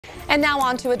And now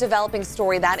on to a developing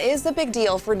story that is a big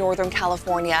deal for Northern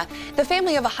California. The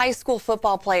family of a high school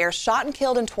football player shot and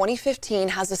killed in 2015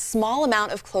 has a small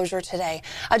amount of closure today.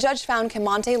 A judge found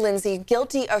Keymontae Lindsey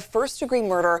guilty of first-degree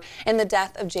murder in the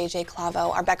death of JJ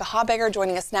Clavo. Our Becca Hobegger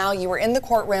joining us now. You were in the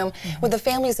courtroom with the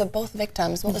families of both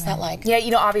victims. What was that like? Yeah,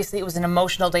 obviously it was an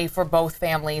emotional day for both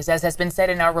families. As has been said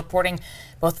in our reporting,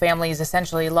 both families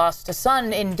essentially lost a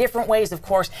son in different ways, of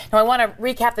course. Now, I want to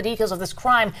recap the details of this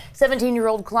crime.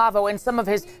 17-year-old Clavo and some of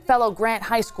his fellow Grant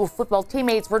High School football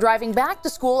teammates were driving back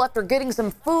to school after getting some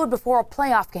food before a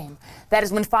playoff game. That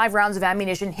is when 5 rounds of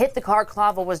ammunition hit the car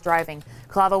Clavo was driving.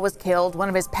 Clavo was killed. One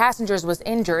of his passengers was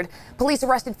injured. Police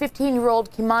arrested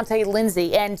 15-year-old Keymontae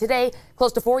Lindsey. And today,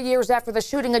 close to 4 years after the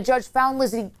shooting, a judge found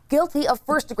Lindsey guilty of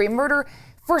first-degree murder,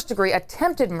 first-degree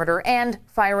attempted murder, and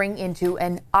firing into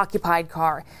an occupied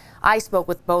car. I spoke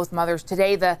with both mothers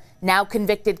today. The now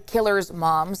convicted killer's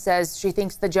mom says she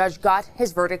thinks the judge got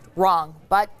his verdict wrong,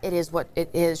 but it is what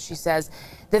it is, she says.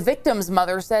 The victim's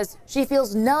mother says she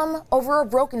feels numb over a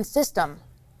broken system.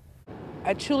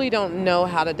 I truly don't know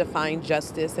how to define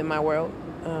justice in my world.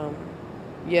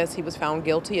 Yes, he was found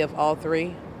guilty of all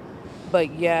 3,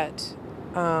 but yet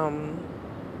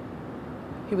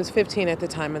he was 15 at the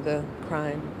time of the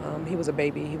crime. He was a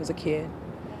baby. He was a kid.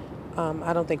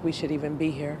 I don't think we should even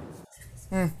be here.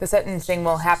 The sentencing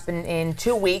will happen in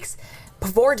 2 weeks.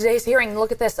 Before today's hearing,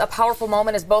 look at this, a powerful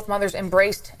moment as both mothers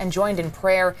embraced and joined in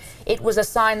prayer. It was a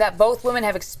sign that both women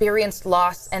have experienced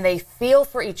loss and they feel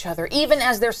for each other, even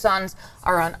as their sons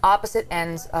are on opposite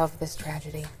ends of this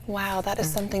tragedy. Wow, that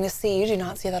is something to see. You do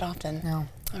not see that often. No.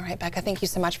 All right, Becca, thank you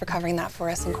so much for covering that for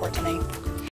us in court today.